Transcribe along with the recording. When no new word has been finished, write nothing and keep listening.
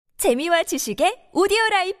재미와 지식의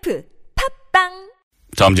오디오라이프 팝빵.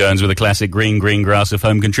 Tom Jones with a classic Green Grass of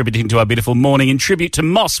Home contributing to our beautiful morning in tribute to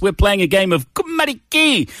Moss. We're playing a game of 끝말잇기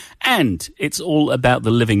ki, and it's all about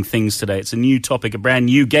the living things today. It's a new topic, a brand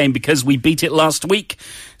new game because we beat it last week.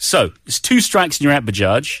 So, it's 2 strikes and you're out,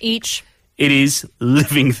 Bajaj. Each. It is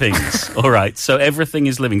living things. All right. So everything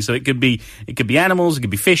is living. So it could be animals, it could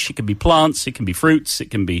be fish, it could be plants, it can be fruits,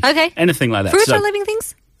 it can be anything like that. Fruits so, are living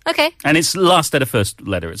things? Okay. And it's last letter, first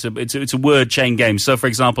letter. It's a word chain game. So for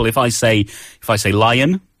example, if I say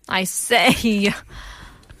lion, I say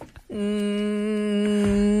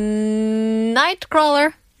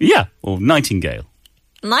nightcrawler. Yeah, or nightingale.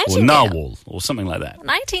 Nightingale. Or narwhal or something like that.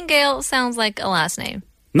 Nightingale sounds like a last name.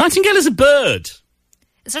 Nightingale is a bird.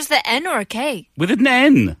 Is this the N or a K? With an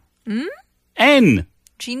N. N.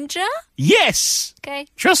 Jinja? Yes. Okay.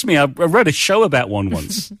 Trust me, I wrote a show about one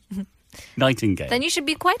once. Nightingale. Then you should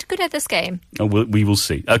be quite good at this game. Oh, we will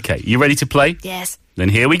see. Okay, you ready to play? Yes. Then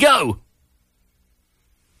here we go.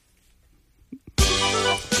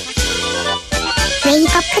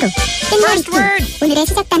 웨이크업 크루 First word. 오늘의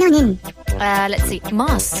시작 단어는 Let's see.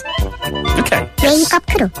 Moss. Okay. 웨이크업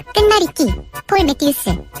크루 끝말잇기 폴 매튜스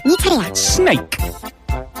네 차례야. Snake.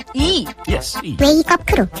 E. Yes, E. 웨이크업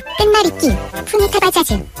크루 끝말잇기 푸니타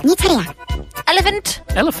바자즈 네 차례야. Elephant.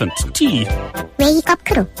 Elephant. T. 웨이크업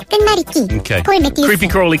크루 끝말잇기 Okay. 폴 매튜스 Creepy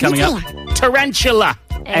crawly 네 coming up. 차례야. Tarantula.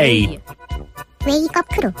 A. 웨이크업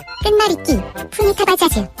크루 끝말잇기 푸니타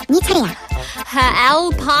바자즈 네 차례야.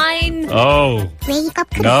 Alpine. Oh. 웨이크업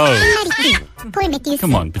크루 No. 끝말잇기 폴 매튜스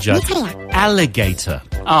Come on, 네 Bajaj. 차례야. Alligator.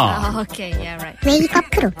 R. Oh, okay, yeah, right. 웨이크업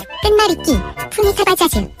크루 끝말잇기 푸니타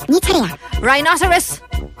바자즈 네 차례야. Rhinoceros.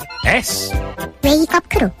 S. 웨이크업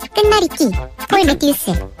크루 끝말잇기 폴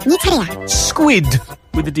매튜스 네 차례야. Squid.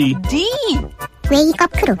 With a D. D.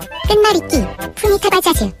 웨이크업 크루 끝말잇기 푸니타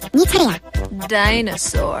바자즈 네 차례야.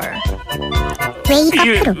 Dinosaur. 웨이크업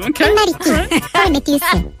You- 크루 okay. 끝말잇기 폴 매튜스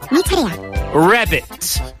네 차례야. Rabbit.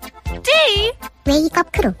 D.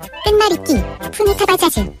 웨이크업 크루 끝말잇기 푸니타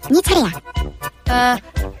바자즈 네 차례야.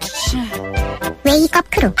 웨이크업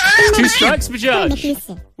크루 2 끝말잇기 strikes, 폴 Bajaj.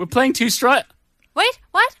 매튜스. We're playing 2 strikes. Wait,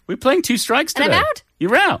 what? We're playing 2 strikes And today. I'm out?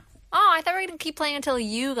 You're out. Oh, I thought we were going to keep playing until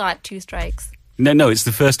you got 2 strikes. No, it's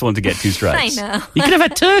the first one to get 2 strikes. I know. You could have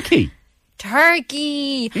had turkey.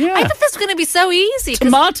 Turkey. Yeah. I thought this was going to be so easy. 'cause-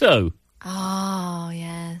 Tomato. Oh,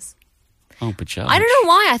 yes. Oh, Bajaj. I don't know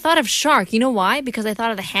why I thought of shark. You know why? Because I thought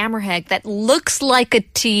of the hammerhead that looks like a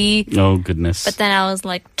T. Oh, goodness. But then I was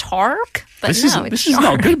like, tark? But This no, is it's not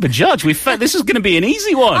shark. good, Bajaj. This is going to be an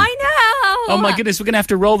easy one. I know. Oh, my goodness. We're going to have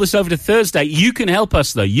to roll this over to Thursday. You can help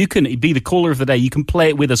us, though. You can be the caller of the day. You can play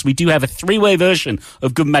it with us. We do have a 3-way version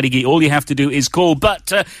of 끝말잇기 ki. All you have to do is call.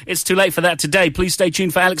 But it's too late for that today. Please stay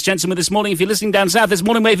tuned for Alex Jensen with This Morning. If you're listening down south, this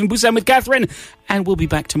Morning Wave in Busan with Catherine. And we'll be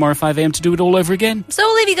back tomorrow 5 a.m. to do it all over again. So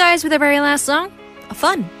we'll leave you guys with our very last song.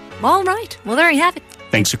 Fun. All right. Well, there you have it.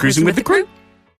 Thanks for cruising with the crew.